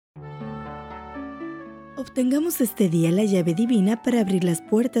Obtengamos este día la llave divina para abrir las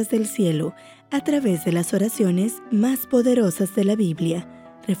puertas del cielo a través de las oraciones más poderosas de la Biblia.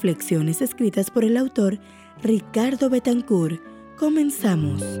 Reflexiones escritas por el autor Ricardo Betancourt.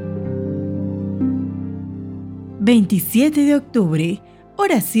 Comenzamos. 27 de octubre.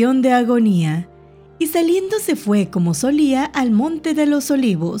 Oración de agonía. Y saliendo se fue como solía al monte de los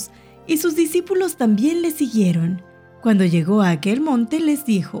olivos, y sus discípulos también le siguieron. Cuando llegó a aquel monte les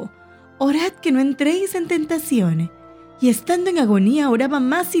dijo: Orad que no entréis en tentación. Y estando en agonía oraba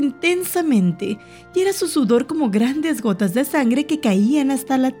más intensamente, y era su sudor como grandes gotas de sangre que caían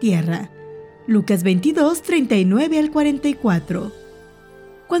hasta la tierra. Lucas 22, 39 al 44.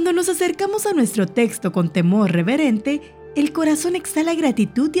 Cuando nos acercamos a nuestro texto con temor reverente, el corazón exhala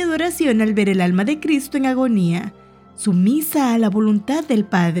gratitud y adoración al ver el alma de Cristo en agonía, sumisa a la voluntad del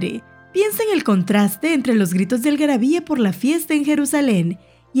Padre. Piensa en el contraste entre los gritos de algarabía por la fiesta en Jerusalén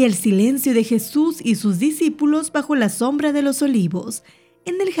y el silencio de Jesús y sus discípulos bajo la sombra de los olivos,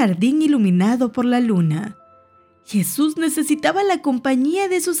 en el jardín iluminado por la luna. Jesús necesitaba la compañía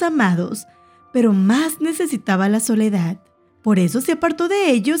de sus amados, pero más necesitaba la soledad. Por eso se apartó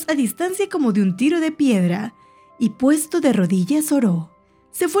de ellos a distancia como de un tiro de piedra, y puesto de rodillas oró.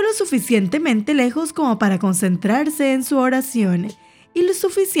 Se fue lo suficientemente lejos como para concentrarse en su oración, y lo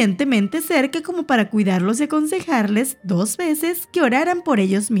suficientemente cerca como para cuidarlos y aconsejarles 2 veces que oraran por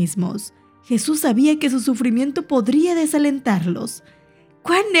ellos mismos. Jesús sabía que su sufrimiento podría desalentarlos.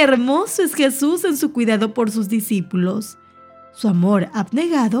 ¡Cuán hermoso es Jesús en su cuidado por sus discípulos! Su amor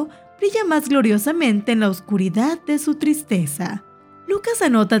abnegado brilla más gloriosamente en la oscuridad de su tristeza. Lucas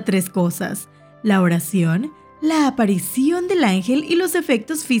anota 3 cosas: la oración, la aparición del ángel y los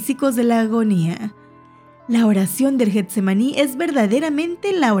efectos físicos de la agonía. La oración del Getsemaní es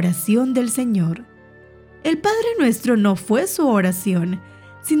verdaderamente la oración del Señor. El Padre Nuestro no fue su oración,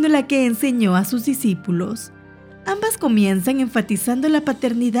 sino la que enseñó a sus discípulos. Ambas comienzan enfatizando la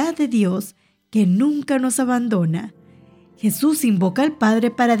paternidad de Dios, que nunca nos abandona. Jesús invoca al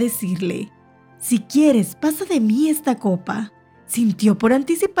Padre para decirle: si quieres, pasa de mí esta copa. Sintió por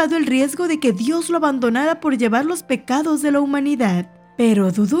anticipado el riesgo de que Dios lo abandonara por llevar los pecados de la humanidad,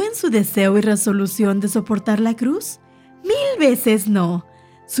 pero ¿dudó en su deseo y resolución de soportar la cruz? 1000 veces no.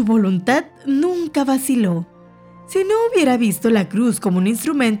 Su voluntad nunca vaciló. Si no hubiera visto la cruz como un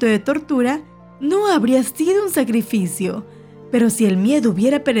instrumento de tortura, no habría sido un sacrificio. Pero si el miedo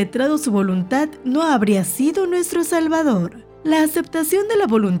hubiera penetrado su voluntad, no habría sido nuestro Salvador. La aceptación de la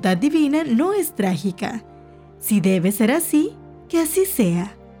voluntad divina no es trágica. Si debe ser así, que así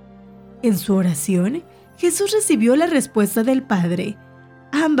sea. En su oración, Jesús recibió la respuesta del Padre.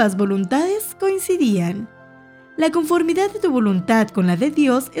 Ambas voluntades coincidían. La conformidad de tu voluntad con la de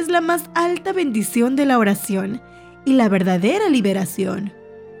Dios es la más alta bendición de la oración y la verdadera liberación.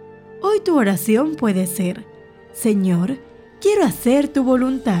 Hoy tu oración puede ser: Señor, quiero hacer tu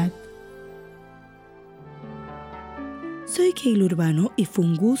voluntad. Soy Keila Urbano y fue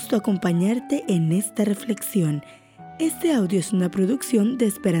un gusto acompañarte en esta reflexión. Este audio es una producción de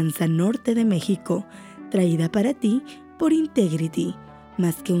Esperanza Norte de México, traída para ti por Integrity.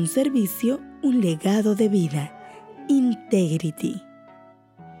 Más que un servicio, un legado de vida. Integrity.